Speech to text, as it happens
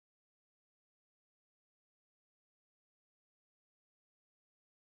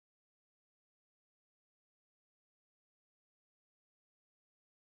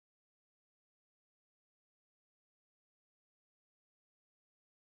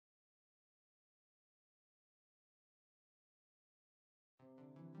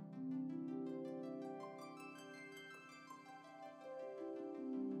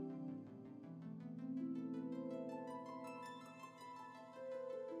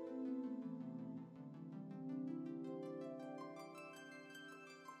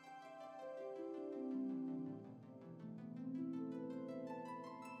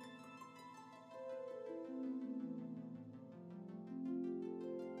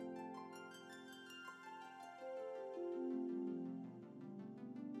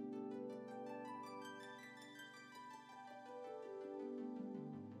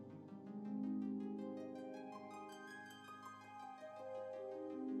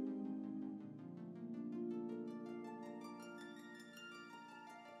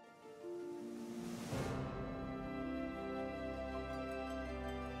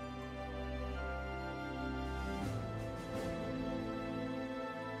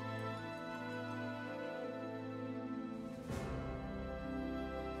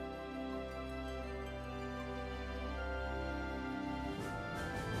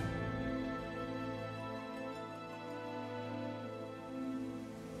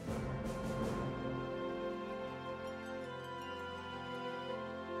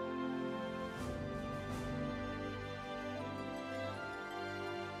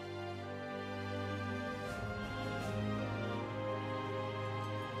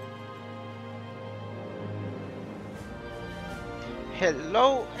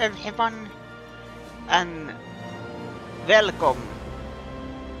Hello everyone and welcome.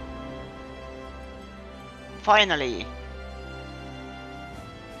 Finally.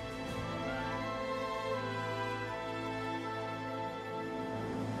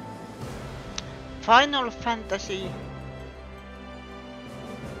 Final Fantasy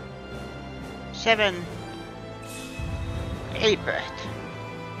VII Rebirth.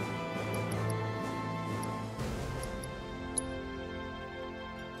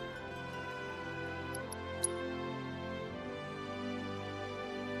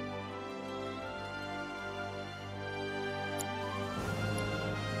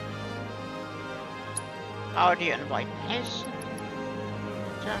 Audio and vibration,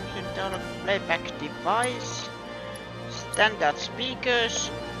 playback device, standard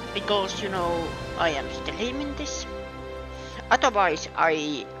speakers, because you know I am streaming this. Otherwise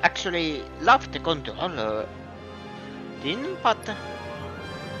I actually love the controller thing, but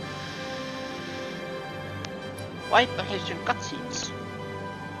vibration cutscenes.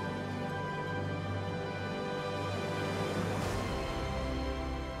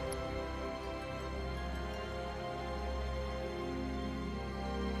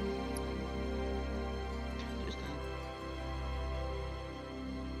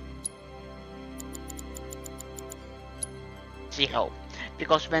 Zero,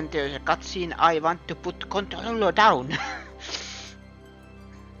 because when there's a cutscene I want to put controller down.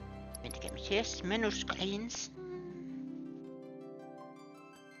 Yes, menu screens.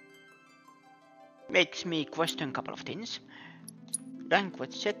 Makes me question a couple of things.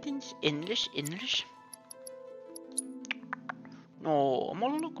 Language settings, English.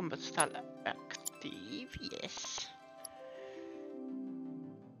 Normal combat style active, yes.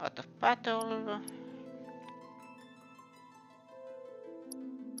 Out of battle.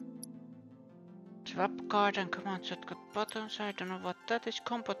 Swap card and command shortcut buttons, I don't know what that is.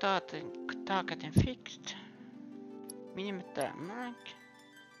 Combo targeting fixed. Millimeter mark.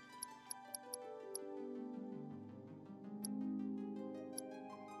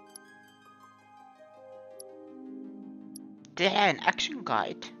 Terrain action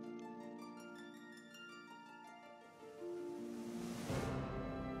guide.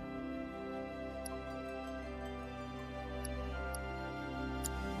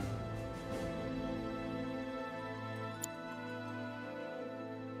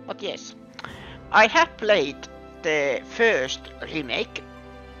 But yes, I have played the first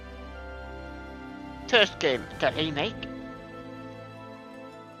game, the remake,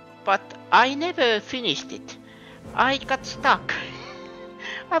 but I never finished it. I got stuck.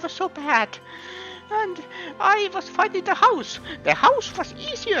 I was so bad, and I was fighting the house. The house was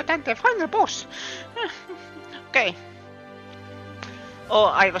easier than the final boss. Okay. Oh,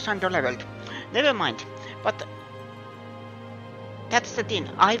 I was under-leveled. Never mind, but that's the thing.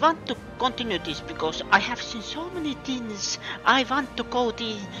 I want to continue this because I have seen so many things. I want to go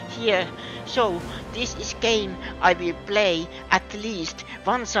here. So this is game I will play at least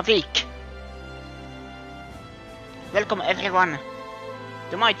once a week. Welcome everyone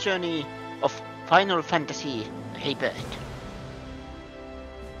to my journey of Final Fantasy Rebirth.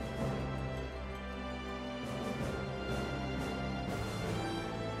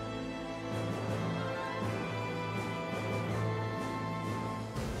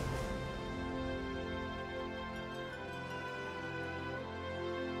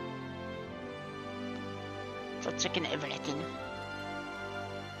 So checking everything.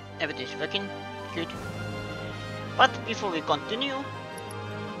 Everything is working. Good. But before we continue,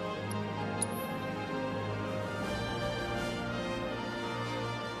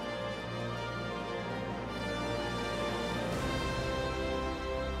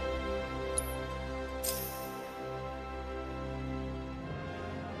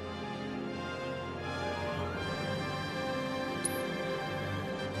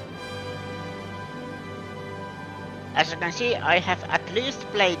 as you can see, I have at least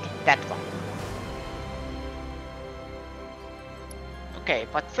played that one. Okay,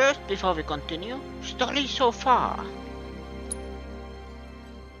 but first, before we continue, story so far.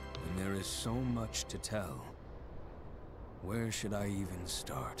 When there is so much to tell, where should I even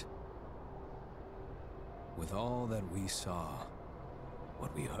start? With all that we saw,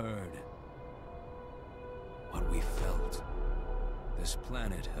 what we heard, what we felt, this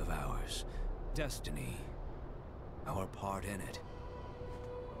planet of ours, destiny, our part in it.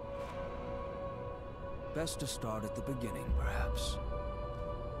 Best to start at the beginning, perhaps.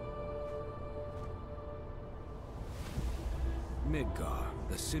 Midgar,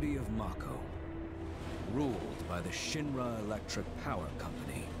 the city of Mako, ruled by the Shinra Electric Power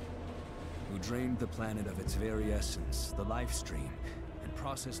Company, who drained the planet of its very essence, the life stream, and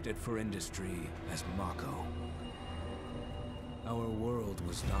processed it for industry as Mako. Our world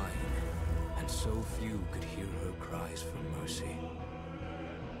was dying, and so few could hear her cries for mercy.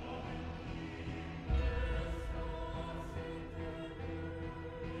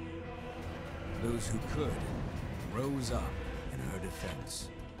 Those who could rose up in her defense.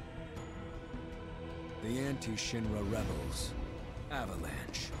 The anti-Shinra rebels,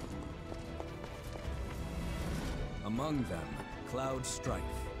 Avalanche. Among them, Cloud Strife,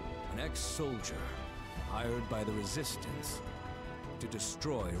 an ex-soldier hired by the Resistance to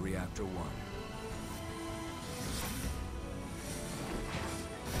destroy Reactor 1.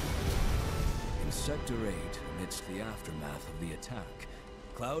 In Sector 8, amidst the aftermath of the attack,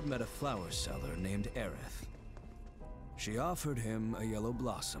 Cloud met a flower seller named Aerith. She offered him a yellow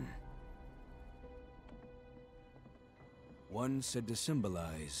blossom. One said to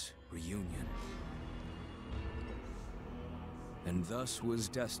symbolize reunion. And thus was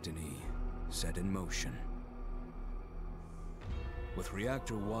destiny set in motion. With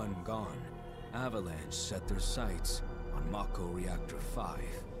Reactor 1 gone, Avalanche set their sights on Mako Reactor 5.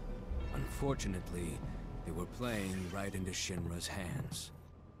 Unfortunately, they were playing right into Shinra's hands.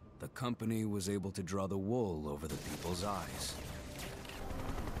 The company was able to draw the wool over the people's eyes.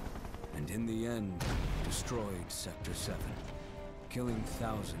 And in the end, destroyed Sector 7, killing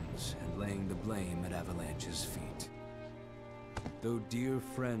thousands and laying the blame at Avalanche's feet. Though dear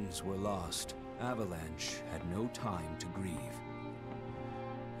friends were lost, Avalanche had no time to grieve.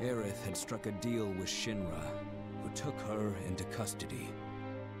 Aerith had struck a deal with Shinra, who took her into custody.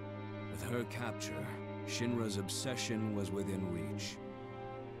 With her capture, Shinra's obsession was within reach.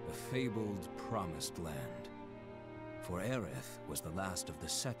 The fabled Promised Land. For Aerith was the last of the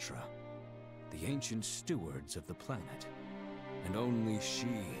Cetra, the ancient stewards of the planet, and only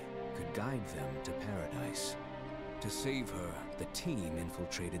she could guide them to paradise. To save her, the team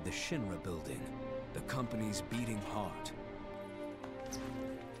infiltrated the Shinra building, the company's beating heart.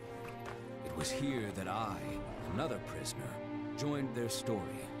 It was here that I, another prisoner, joined their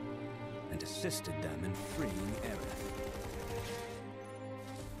story and assisted them in freeing Aerith.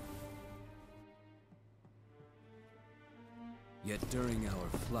 Yet during our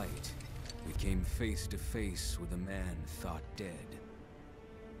flight, we came face to face with a man thought dead.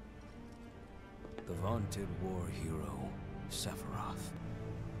 The vaunted war hero, Sephiroth.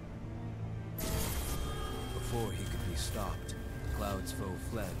 Before he could be stopped, Cloud's foe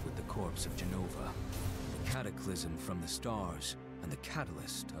fled with the corpse of Genova, the cataclysm from the stars and the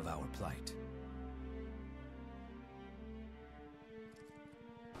catalyst of our plight.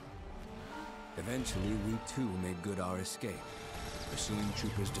 Eventually, we too made good our escape. Pursuing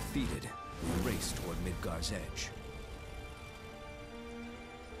troopers defeated, we raced toward Midgar's edge.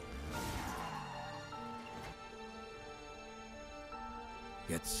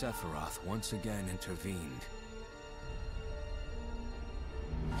 Yet Sephiroth once again intervened.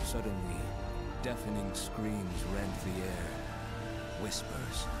 Suddenly, deafening screams rent the air.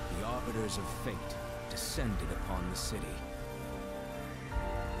 Whispers, the arbiters of fate, descended upon the city.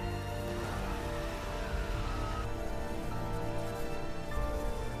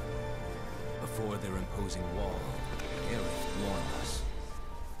 Before their imposing wall, Aerith warned us.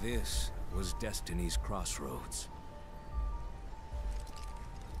 This was Destiny's crossroads.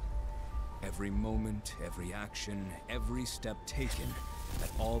 Every moment, every action, every step taken had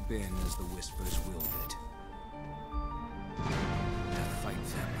all been as the Whispers willed it. To fight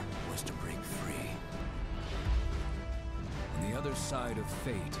them was to break free. On the other side of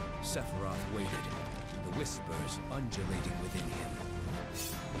fate, Sephiroth waited, the Whispers undulating within him.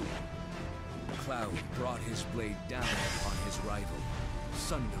 Cloud brought his blade down upon his rival,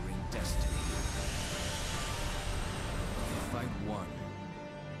 sundering destiny. The fight won,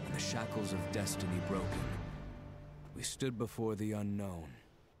 and the shackles of destiny broken. We stood before the unknown,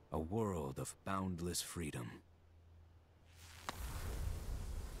 a world of boundless freedom.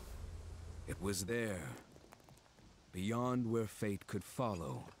 It was there, beyond where fate could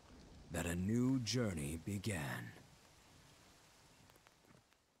follow, that a new journey began.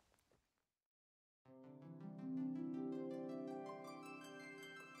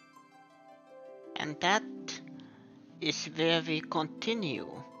 And that is where we continue.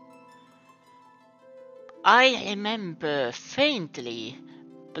 I remember faintly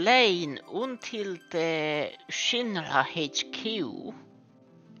playing until the Shinra HQ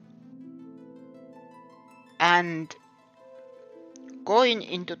and going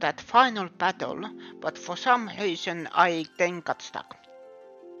into that final battle, but for some reason I then got stuck.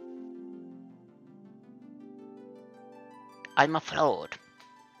 I'm a fraud.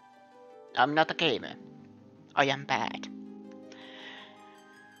 I'm not a gamer. I am bad.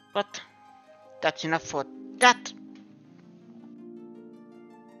 But that's enough for that.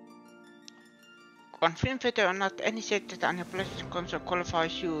 Confirm whether or not any set that on your PlayStation console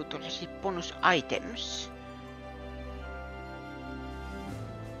qualifies you to receive bonus items.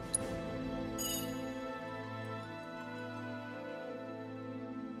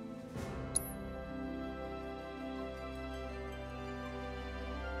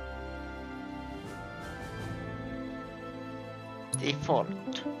 Default.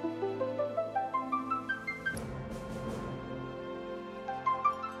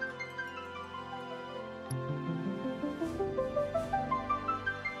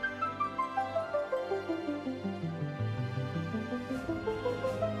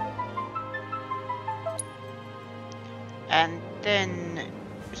 And then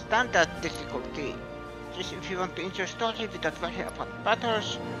standard difficulty. Just if you want to enjoy story without worrying about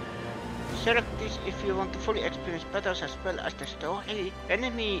battles. Select this if you want to fully experience battles as well as the story.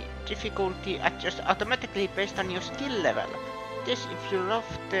 Enemy difficulty adjusts automatically based on your skill level. This if you love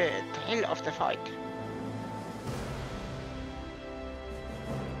the thrill of the fight.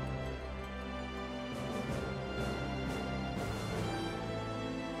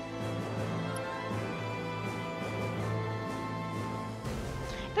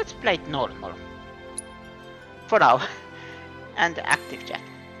 Let's play it normal. For now. And active chat.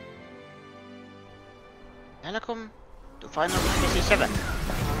 Welcome to Final Fantasy VII.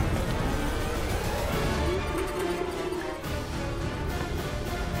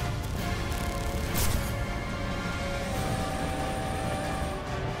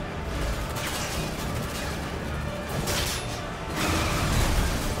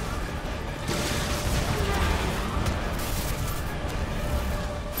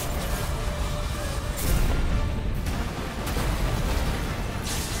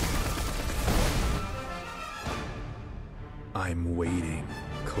 I'm waiting,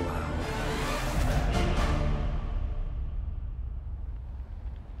 Cloud.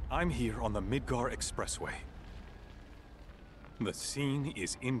 I'm here on the Midgar Expressway. The scene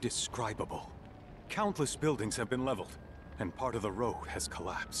is indescribable. Countless buildings have been leveled, and part of the road has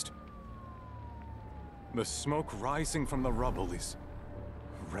collapsed. The smoke rising from the rubble is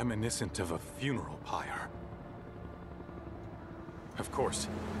reminiscent of a funeral pyre. Of course,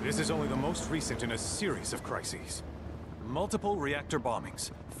 this is only the most recent in a series of crises. Multiple reactor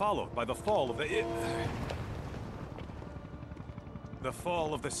bombings, followed by the fall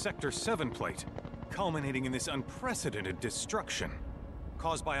of the Sector 7 plate, culminating in this unprecedented destruction,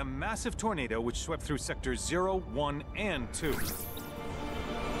 caused by a massive tornado which swept through Sectors 0, 1, and 2.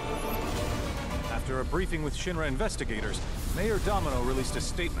 After a briefing with Shinra investigators, Mayor Domino released a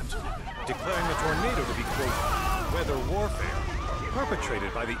statement, declaring the tornado to be, quote, weather warfare,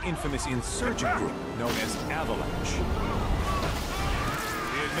 perpetrated by the infamous insurgent group known as Avalanche.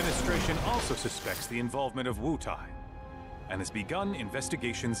 The administration also suspects the involvement of Wutai, and has begun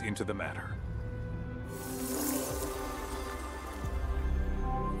investigations into the matter.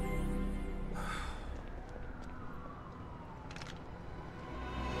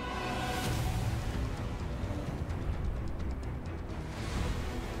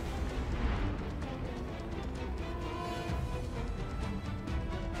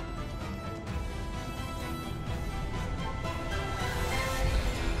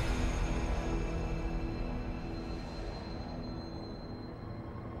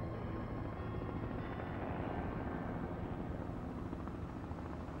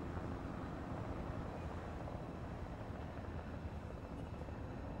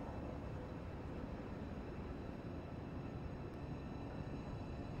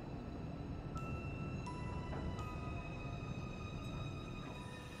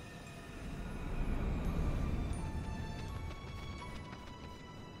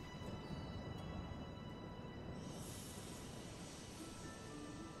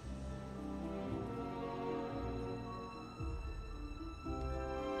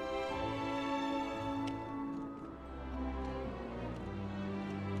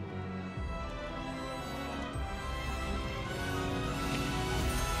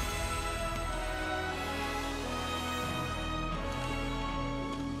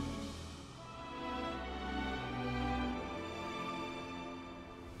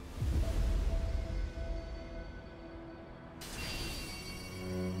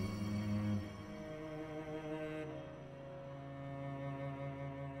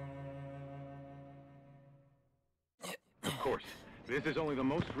 Of course, this is only the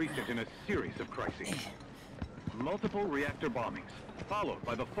most recent in a series of crises. Multiple reactor bombings, followed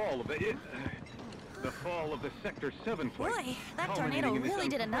by the fall of the The fall of the Sector 7 flight. Boy, that tornado really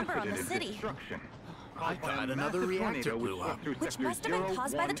did a number on the city. I thought another reactor blew up. Which must have been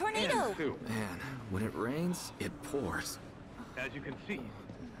caused by the tornado. Man, when it rains, it pours. As you can see.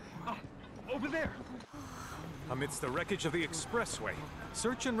 Ah, over there! Amidst the wreckage of the expressway,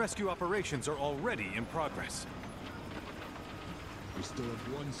 search and rescue operations are already in progress. We still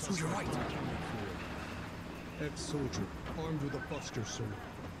have one To your right. Ex-soldier, armed with a buster sword.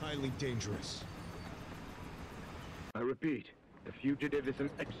 Highly dangerous. I repeat, the fugitive is an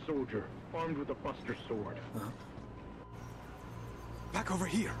ex-soldier, armed with a buster sword. Back over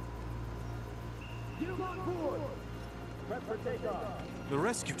here. The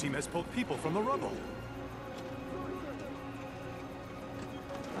rescue team has pulled people from the rubble.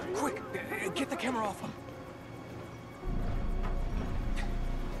 Quick, get the camera off them.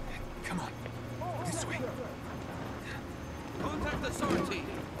 Come on, this way. Contact the SAR team.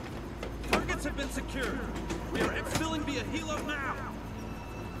 Targets have been secured. We are exfilling via helo now.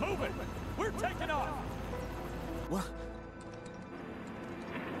 Move it. We're taking off. What?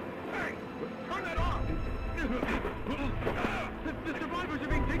 Hey! Turn that off! The survivors are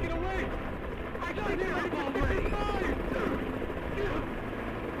being taken away! I got it up already!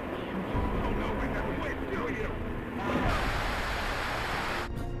 Oh no, we have to wait, do you?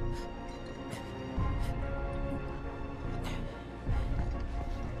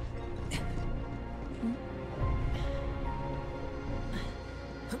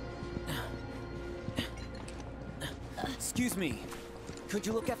 Excuse me. Could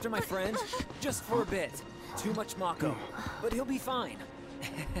you look after my friend? Just for a bit. Too much Mako. But he'll be fine.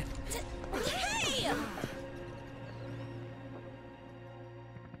 Hey!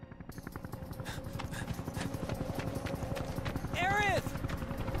 Aerith!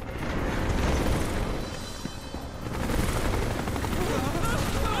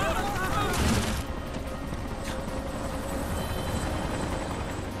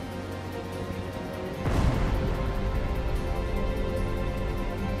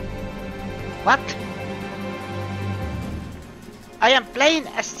 What? I am playing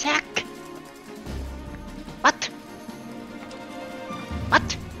as Jack. What?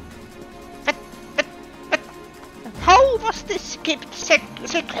 What? How was this kept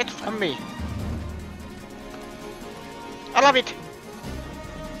secret from me? I love it.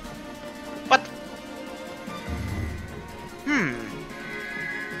 But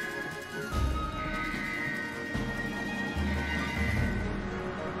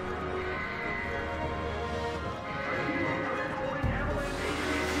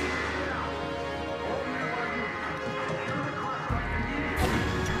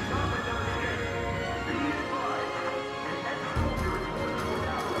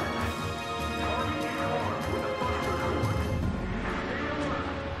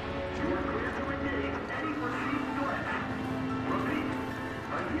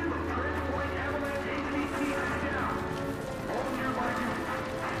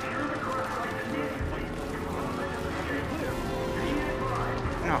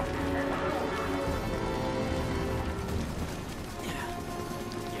no.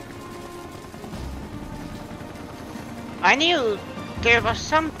 I knew there was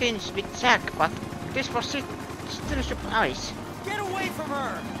some things with Jack, but this was still a surprise. Get away from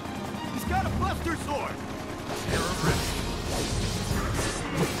her. He's got a buster sword.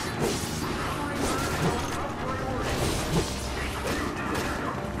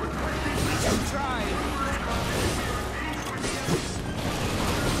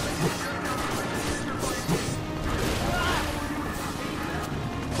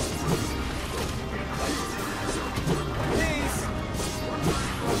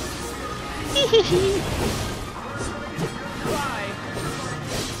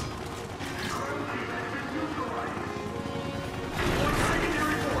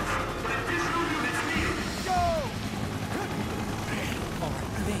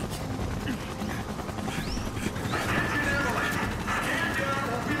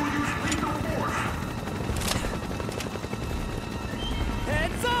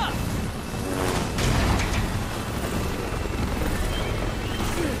 Heads up!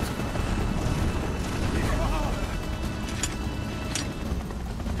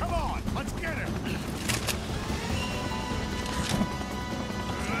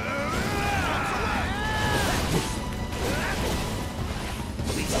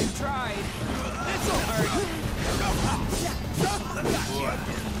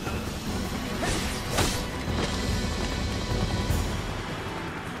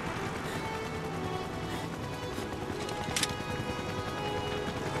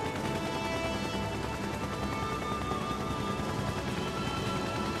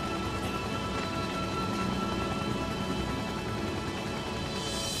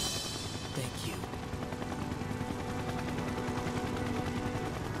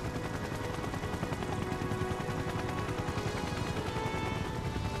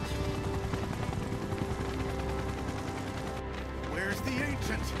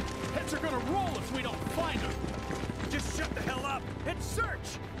 Heads are gonna roll if we don't find her. Just shut the hell up and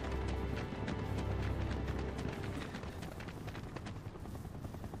search!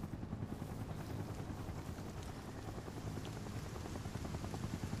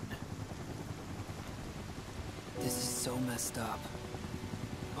 This is so messed up.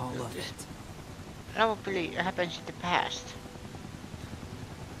 All of it. Probably happens in the past.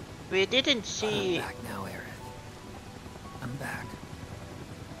 We didn't see. I'm back now, Aerith. I'm back.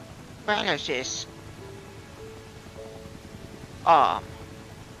 Balance's arm.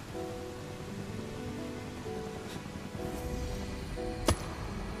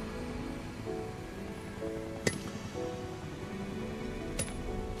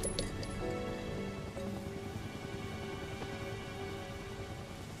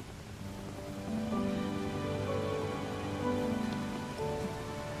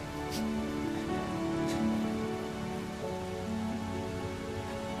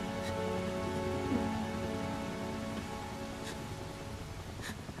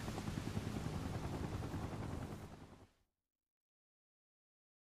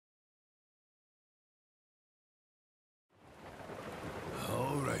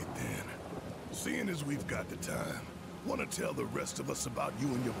 All right then. Seeing as we've got the time, want to tell the rest of us about you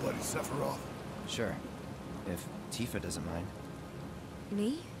and your buddy Sephiroth? Sure. If Tifa doesn't mind.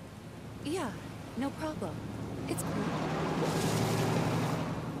 Me? Yeah, no problem. It's cool.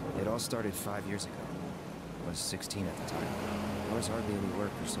 It all started 5 years ago. I was 16 at the time. There was hardly any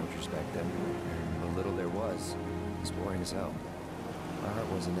work for soldiers back then. And the little there was boring as hell. My heart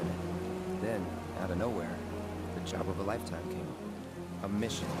wasn't in it. Then, out of nowhere, the job of a lifetime came up. A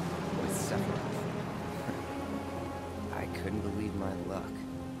mission with Sephiroth. I couldn't believe my luck.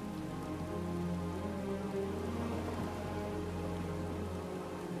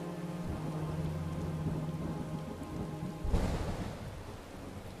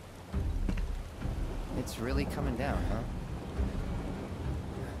 It's really coming down, huh?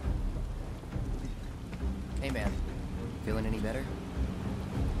 Hey man, feeling any better?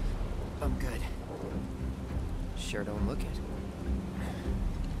 I'm good. Sure don't look it.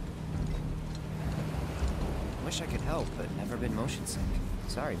 Wish I could help, but never been motion sick.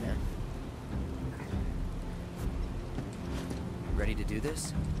 Sorry, man. Ready to do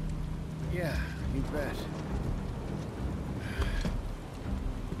this? Yeah, you bet.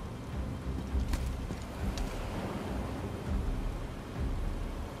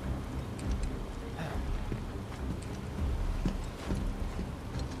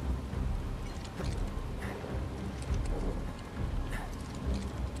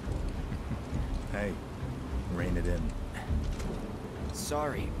 Hey, rein it in.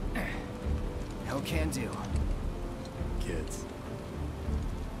 Sorry. No can do. Kids.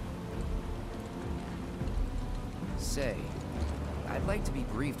 Say, I'd like to be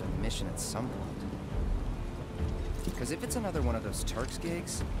briefed on the mission at some point. Because if it's another one of those Turks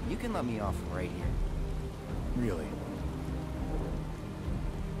gigs, you can let me off right here. Really?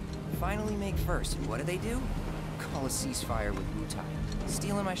 Finally make first, and what do they do? Call a ceasefire with Wutai,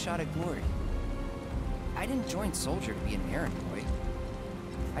 stealing my shot at glory. I didn't join Soldier to be an errand boy.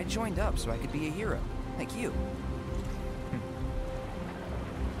 I joined up so I could be a hero, like you.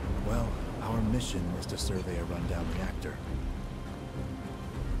 Well, our mission is to survey a rundown reactor.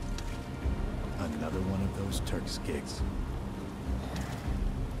 Another one of those Turks gigs.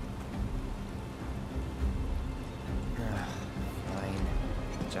 Fine.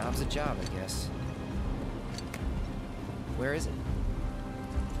 Job's a job, I guess. Where is it?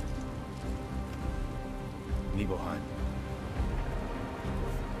 Nibelheim.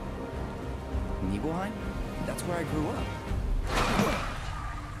 Nibelheim? That's where I grew up.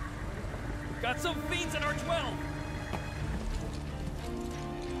 Got some fiends in our 12!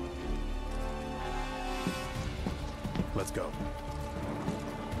 Let's go.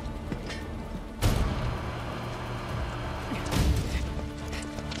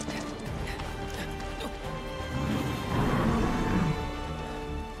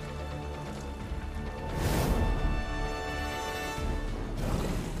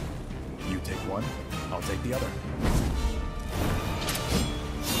 You take one, I'll take the other.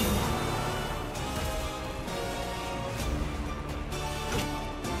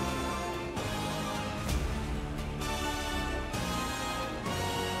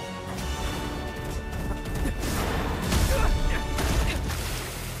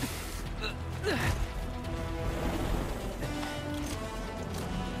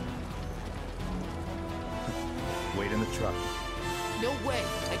 Wait in the truck. No way!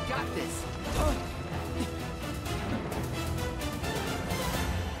 I got this!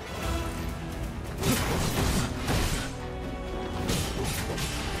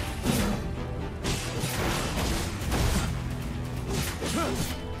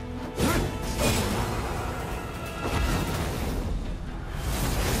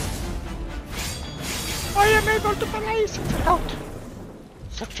 multiple förlåt.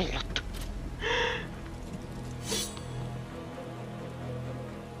 Så förlåt.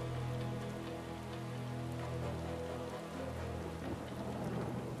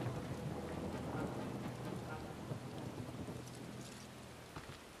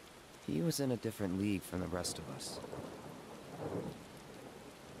 He was in a different league from the rest of us.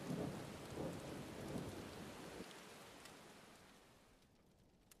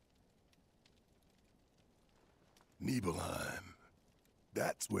 Nibelheim.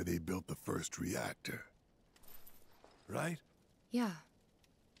 That's where they built the first reactor. Right? Yeah.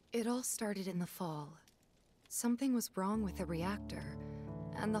 It all started in the fall. Something was wrong with the reactor,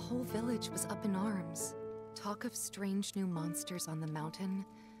 and the whole village was up in arms. Talk of strange new monsters on the mountain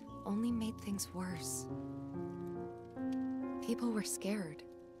only made things worse. People were scared,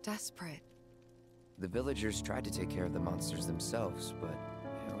 desperate. The villagers tried to take care of the monsters themselves, but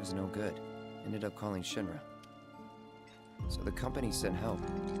it was no good. Ended up calling Shinra. So the company sent help.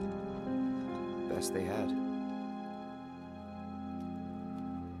 Best they had.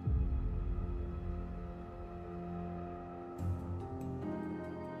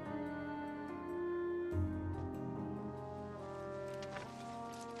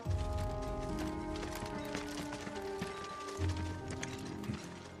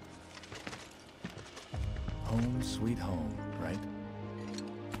 Home sweet home, right?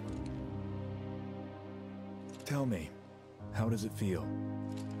 Tell me, how does it feel?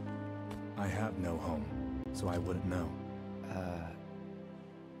 I have no home, so I wouldn't know.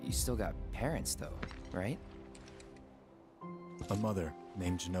 You still got parents though, right? A mother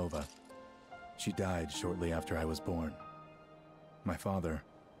named Genova. She died shortly after I was born. My father...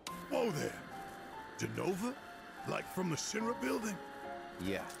 Whoa there! Genova? Like from the Shinra building?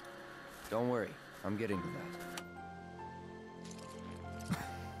 Yeah. Don't worry, I'm getting to that.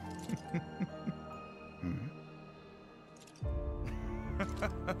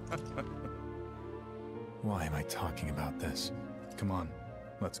 Why am I talking about this? Come on,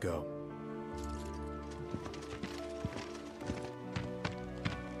 let's go.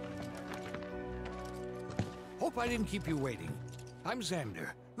 Hope I didn't keep you waiting. I'm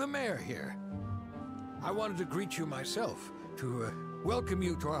Xander, the mayor here. I wanted to greet you myself, to welcome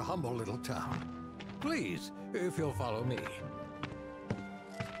you to our humble little town. Please, if you'll follow me.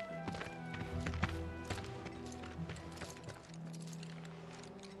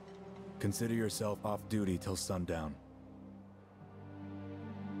 Consider yourself off duty till sundown.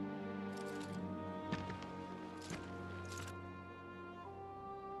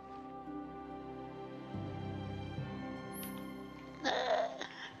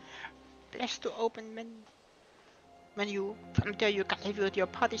 Press to open menu. From there you can review your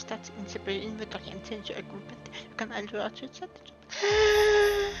party stats in separate inventory and change your equipment. You can also adjust it.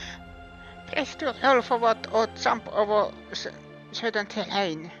 Press to roll forward or jump over certain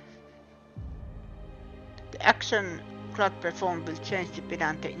terrain. The action cloud performed will change depending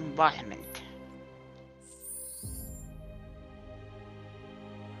on the environment.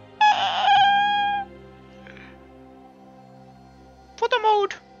 Photo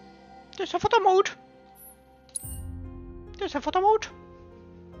mode! There's a photo mode! There's a photo mode!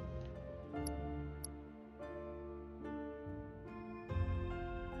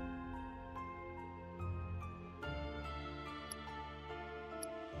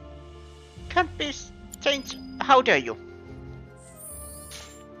 Can't be changed. How dare you?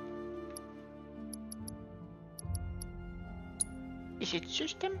 Is it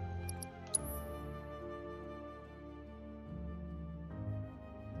system?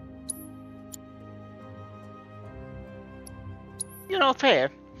 You know,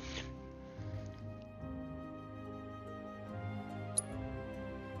 fair.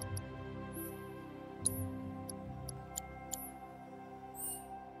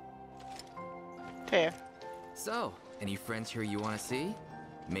 Fair. So, any friends here you want to see?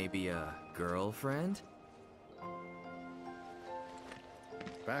 Maybe a girlfriend?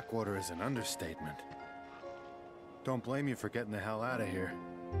 Backwater is an understatement. Don't blame you for getting the hell out of here.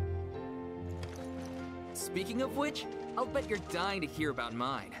 Speaking of which, I'll bet you're dying to hear about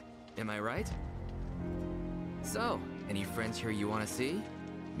mine. Am I right? So, any friends here you want to see?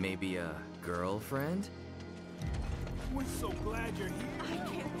 Maybe a girlfriend? We're so glad you're here. I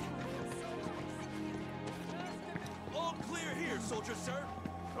can't. All clear here, soldier, sir.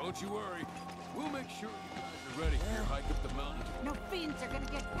 Don't you worry. We'll make sure you guys are ready for your hike up the mountain. No fiends are gonna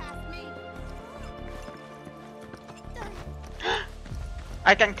get past me.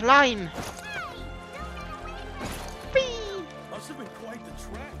 I can climb. Whee! Must have been quite the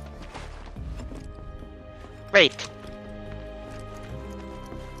trek. Wait.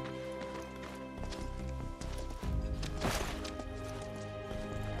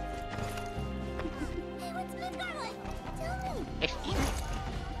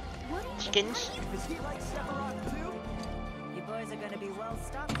 chickens. Is he like Sephiroth too? You boys are gonna be well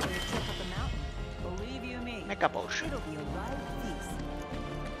stocked for your trip up the mountain. Believe you me. Mega potion. It'll be a wild feast.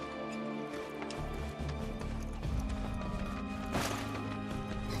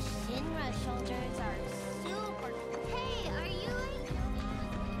 The Shinra soldiers are super. Hey, are you like?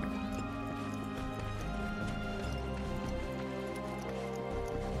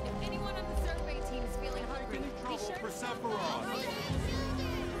 If anyone on the survey team is feeling hungry, be sure For to Sephiroth.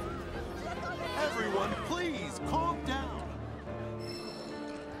 Everyone, please calm down.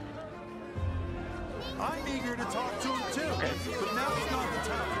 I'm eager to talk to him too, but now's not the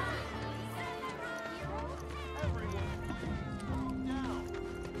time.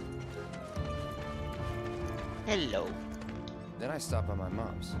 Hello. Then I stop by my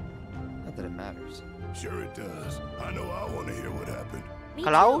mom's. Not that it matters. Sure it does. I know I want to hear what happened.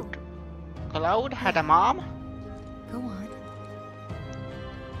 Cloud? Cloud had a mom? Go on.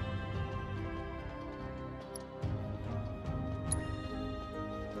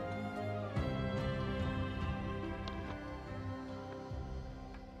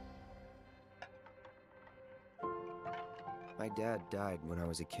 My dad died when I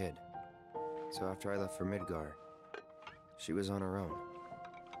was a kid. So after I left for Midgar, she was on her own.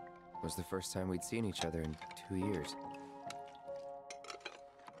 It was the first time we'd seen each other in 2 years.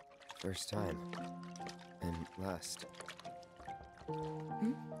 First time. And last.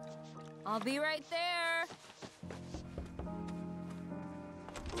 I'll be right there.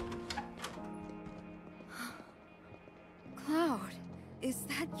 Cloud, is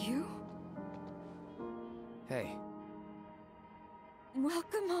that you? Hey.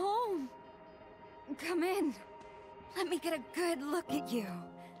 Welcome home. Come in. Let me get a good look at you.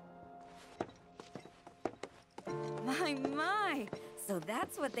 My. So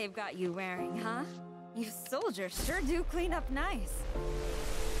that's what they've got you wearing, huh? You soldiers sure do clean up nice.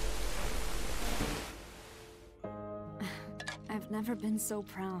 I've never been so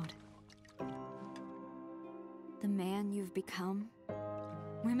proud. The man you've become.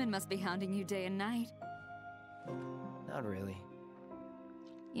 Women must be hounding you day and night. Not really.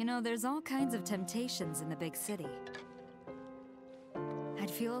 You know, there's all kinds of temptations in the big city.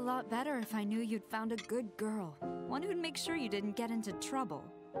 I'd feel a lot better if I knew you'd found a good girl. One who'd make sure you didn't get into trouble.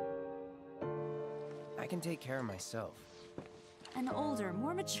 I can take care of myself. An older,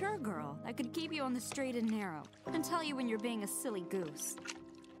 more mature girl that could keep you on the straight and narrow and tell you when you're being a silly goose.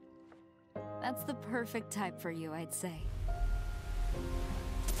 That's the perfect type for you, I'd say.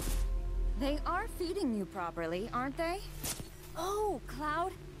 They are feeding you properly, aren't they? Oh,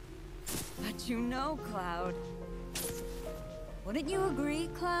 Cloud. But you know, Cloud. Wouldn't you agree,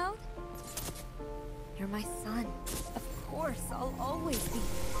 Cloud? You're my son. Of course, I'll always be.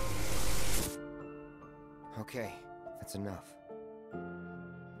 Okay, that's enough.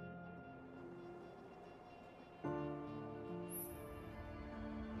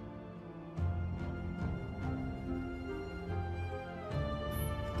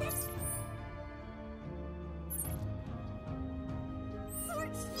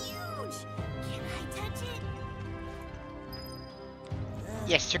 Sword's huge. Can I touch it?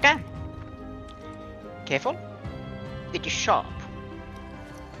 Yes, you can. Careful. It is sharp.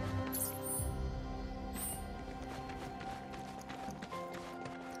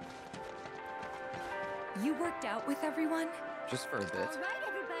 You worked out with everyone? Just for a bit. All right,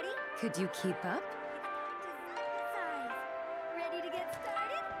 everybody. Could you keep up? Ready to get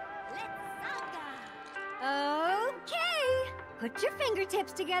started? Let's saga. Okay. Put your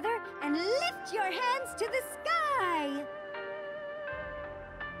fingertips together and lift your hands to the sky.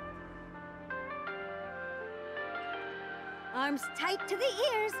 Arms tight to the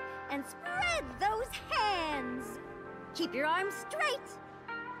ears and spread those hands. Keep your arms straight.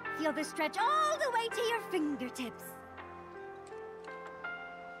 Feel the stretch all the way to your fingertips.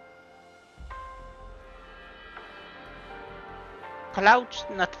 Cloud's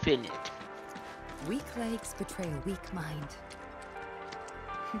not feeling it. Weak legs betray a weak mind.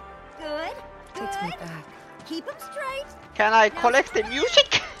 Good. Takes me back. Keep them straight. Can I collect the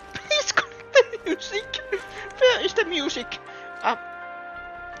music? Please collect the music. Where is the music?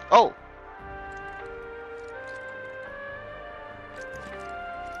 Oh.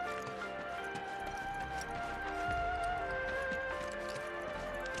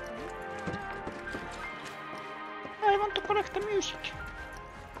 I want to collect the music.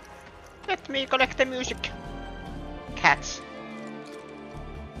 Let me collect the music. Cats.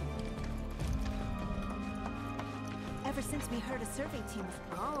 Ever since we heard a survey team was...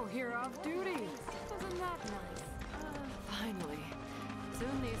 Oh, you're off duty. Wasn't that nice? Finally.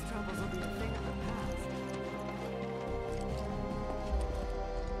 Soon these troubles will be a thing of the past.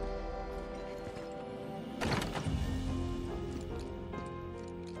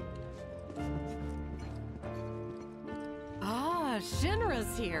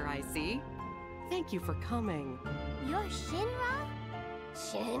 Shinra's here, I see. Thank you for coming. You're Shinra?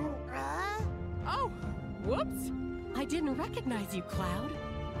 Shinra? Oh, whoops. I didn't recognize you, Cloud.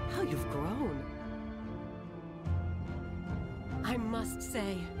 How you've grown. I must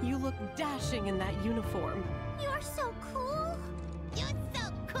say, you look dashing in that uniform. You're so cool. You're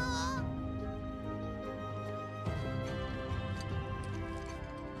so cool.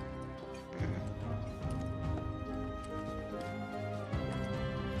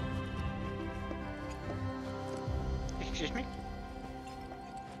 Excuse me?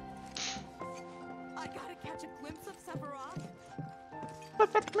 I gotta catch a glimpse of Sephiroth. What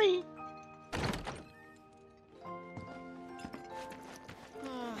about me?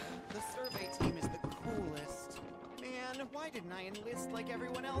 The survey team is the coolest. Man, why didn't I enlist like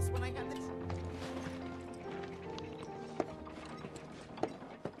everyone else when I had the...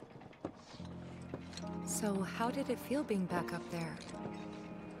 So, how did it feel being back up there?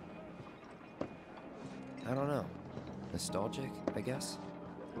 I don't know. Nostalgic, I guess?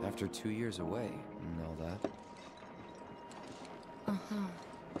 After 2 years away and all that. Uh-huh.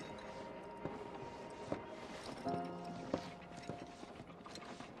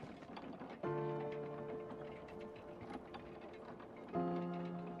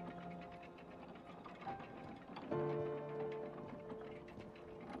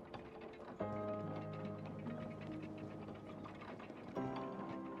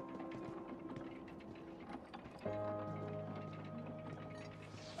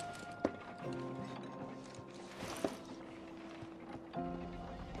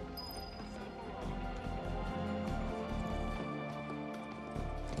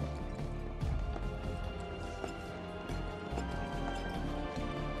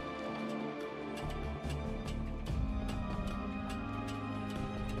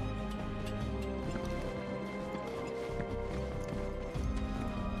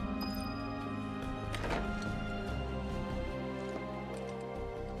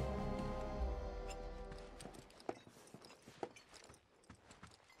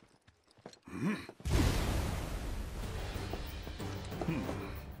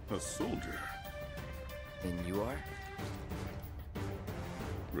 A soldier. And you are?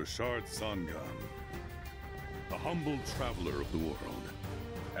 Richard Sangan. A humble traveler of the world.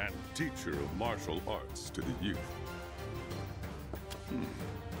 And teacher of martial arts to the youth.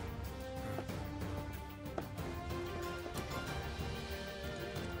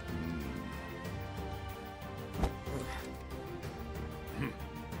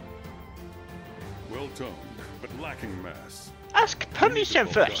 Well-toned, but lacking mass. Ask permission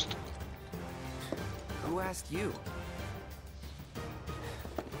first. Who asked you?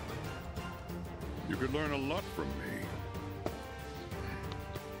 You could learn a lot from me.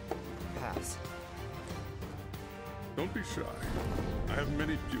 Pass. Don't be shy. I have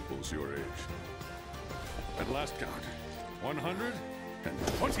many pupils your age. At last count,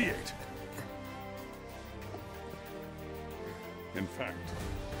 128. In fact,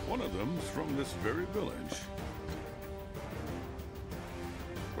 one of them's from this very village.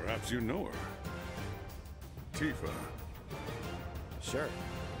 Perhaps you know her. Tifa. Sure.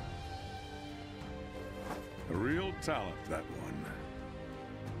 A real talent, that one.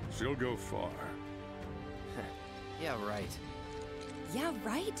 She'll go far. Yeah, right. Yeah,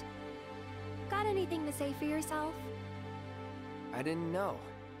 right? Got anything to say for yourself? I didn't know.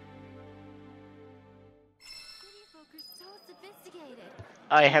 City folk are so sophisticated.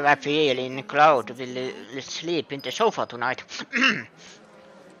 I have a feeling Cloud will sleep in the sofa tonight.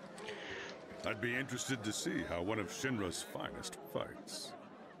 I'd be interested to see how one of Shinra's finest fights.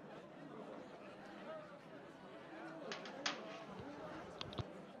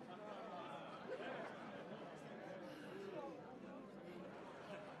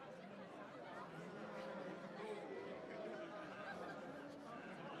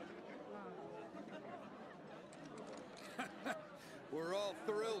 We're all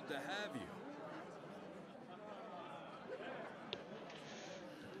thrilled to have you.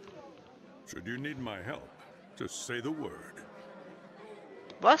 Should you need my help, just say the word.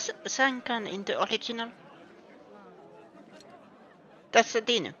 Was Sangan in the original? That's the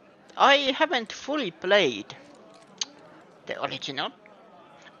thing. I haven't fully played the original.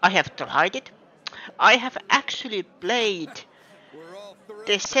 I have tried it. I have actually played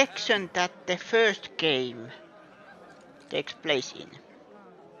the section that the first game takes place in.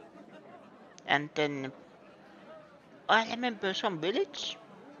 And then I remember some village.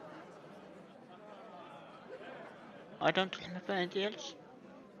 I don't remember anything else.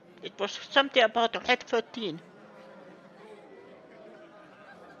 It was something about Red 13.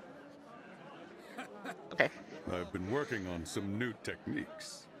 Okay. I've been working on some new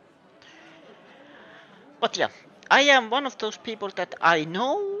techniques. But yeah, I am one of those people that I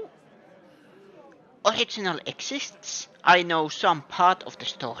know original exists. I know some part of the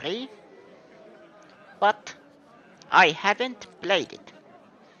story, but I haven't played it.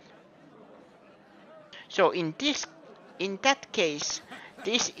 So in that case,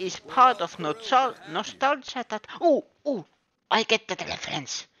 this is part of nostalgia that I get that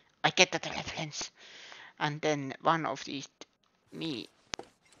reference. And then one of these me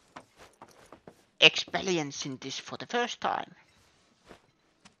experiencing this for the first time.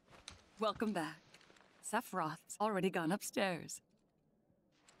 Welcome back. Sephiroth's already gone upstairs.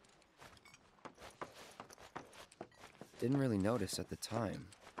 Didn't really notice at the time,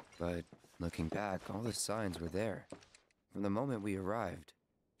 but looking back, all the signs were there. From the moment we arrived,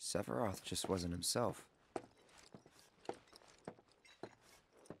 Sephiroth just wasn't himself.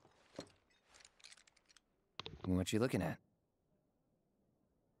 What you looking at?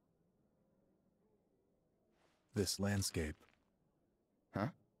 This landscape. Huh?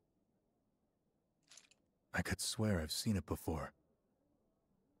 I could swear I've seen it before.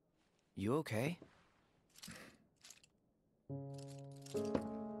 You okay?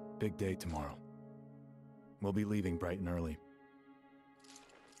 Big day tomorrow. We'll be leaving bright and early.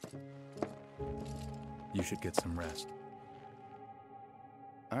 You should get some rest.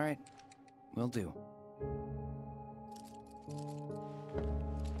 All right, will do.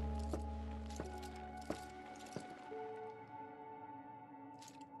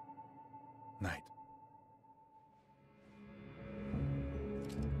 Night.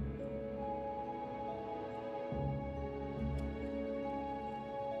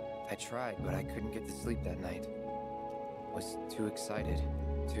 I tried, but I couldn't get to sleep that night. Was too excited,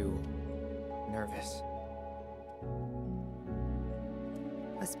 too nervous.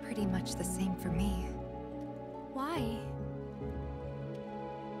 Was pretty much the same for me. Why?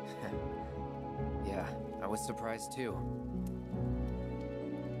 Yeah, I was surprised too.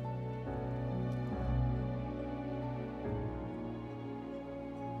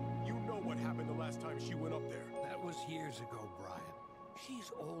 You know what happened the last time she went up there. That was years ago, Brian.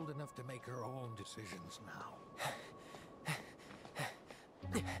 She's old enough to make her own decisions now.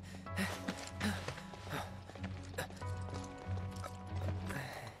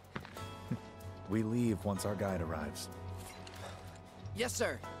 We leave once our guide arrives. Yes,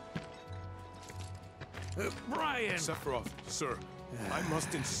 sir. Brian! Sephiroth, sir, I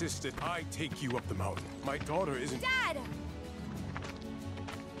must insist that I take you up the mountain. My daughter isn't... Dad!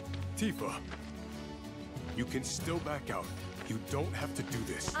 Tifa, you can still back out. You don't have to do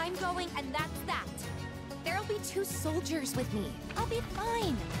this. I'm going, and that's that. There'll be 2 soldiers with me. I'll be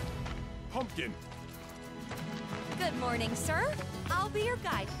fine. Pumpkin! Good morning, sir. I'll be your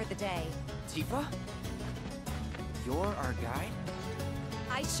guide for the day. Tifa? You're our guide?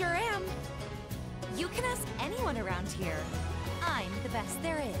 I sure am. You can ask anyone around here. I'm the best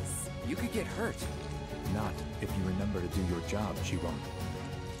there is. You could get hurt. Not if you remember to do your job, she won't.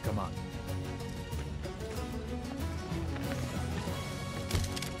 Come on.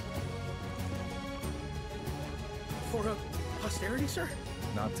 For posterity, sir?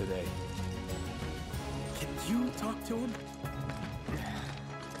 Not today. Can you talk to him?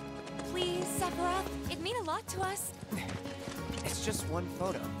 Please, Sephiroth. It'd mean a lot to us. It's just one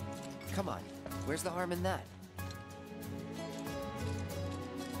photo. Come on, where's the harm in that?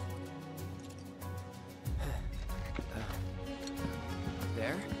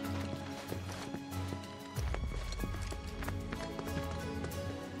 There?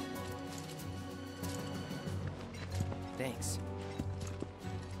 Thanks.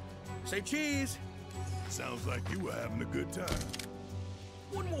 Say cheese! Sounds like you were having a good time.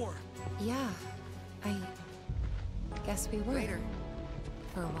 One more! Yeah, I guess we were. Later.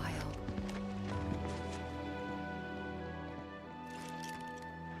 For a while.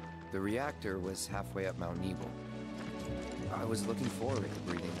 The reactor was halfway up Mount Nebel. I was looking forward to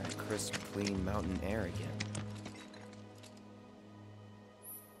breathing that crisp, clean mountain air again.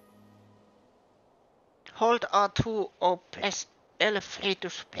 Hold R2 or press L3 to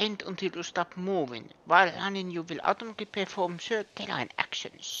sprint until you stop moving. While running, you will automatically perform certain terrain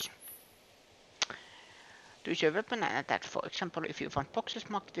actions. To use your weapon and attack. For example, if you find boxes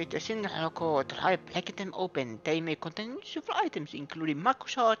marked with a single logo or try breaking them open, they may contain useful items, including Mako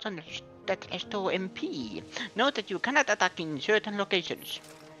shards and that restore MP. Note that you cannot attack in certain locations.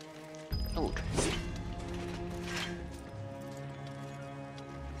 Good.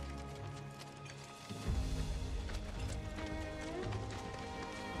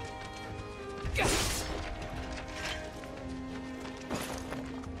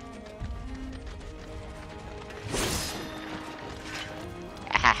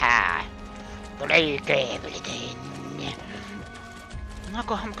 Hahaha. Play everything.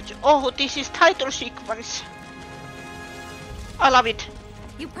 Oh, this is title sequence. I love it.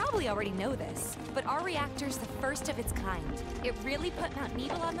 You probably already know this, but our reactor's the first of its kind. It really put Mount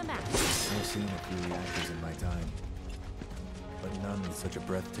Needle on the map. I've seen a few reactors in my time, but none with such a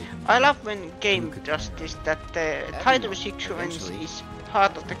breathtaking. I love when game does this, that the title sequence is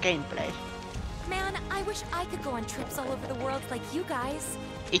part of the gameplay. Man, I wish I could go on trips all over the world like you guys.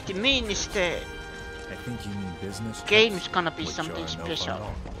 It means the I think you mean business. game's gonna be something special.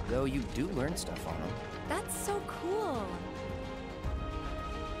 Though you do learn stuff on them. That's so cool.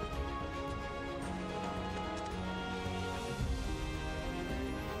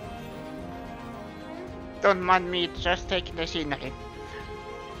 Don't mind me, just take the scenery.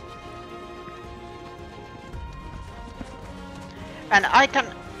 And I can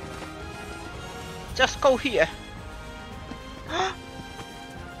just go here.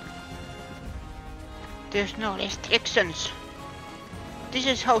 There's no restrictions. This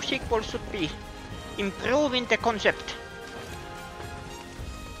is how sequels should be. Improving the concept.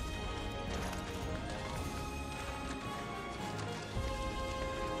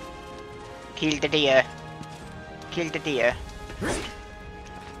 Kill the deer. Kill the deer.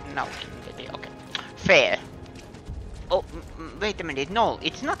 No, kill the deer. Okay. Fair. Oh, wait a minute. No,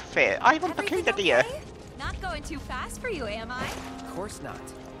 it's not fair. I want to kill the deer. Not going too fast for you, am I? Of course not.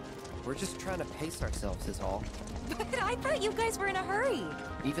 We're just trying to pace ourselves is all. But I thought you guys were in a hurry.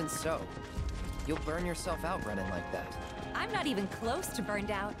 Even so, you'll burn yourself out running like that. I'm not even close to burned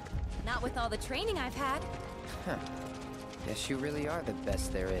out. Not with all the training I've had. Huh. Guess you really are the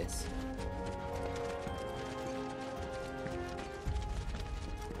best there is.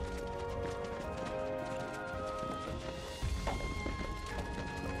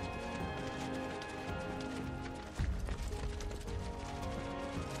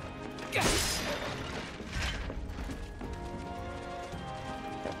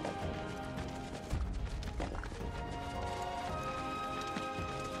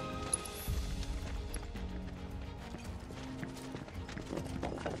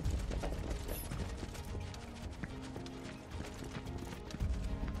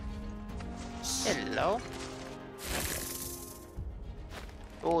 Hello.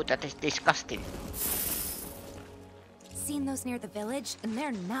 Oh, that is disgusting. Seen those near the village, and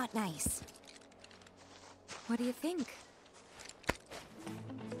they're not nice. What do you think?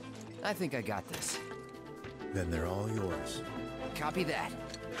 I think I got this. Then they're all yours. Copy that.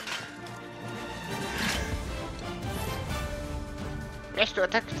 Press to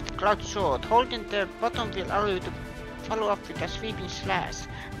attack with the cloud sword. Holding the button will allow you to follow up with a sweeping slash.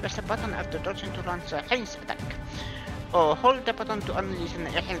 Press the button after dodging to launch a range attack. Or hold the button to unleash an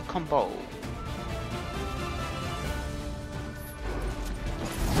aerial combo.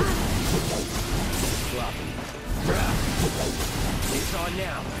 It's on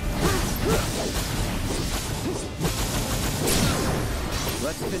now.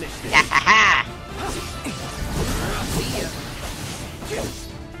 Let's finish this. See ya.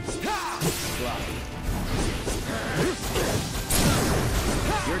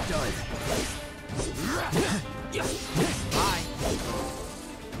 You're done. Bye.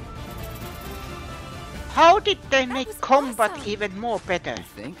 How did they make combat even more better? You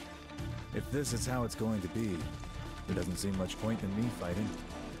think? If this is how it's going to be, there doesn't seem much point in me fighting.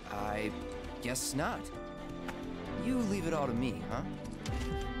 I guess not. You leave it all to me, huh?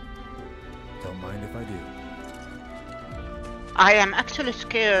 Don't mind if I do. I am actually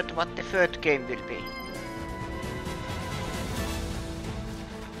scared what the third game will be.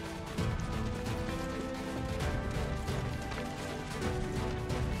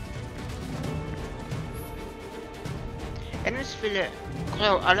 Enemies will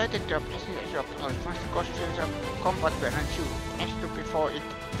grow alerted to a presence of once the cost of combat will ensue. Next to before it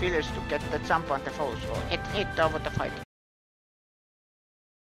fails to get the jump on the foes or head over the fight.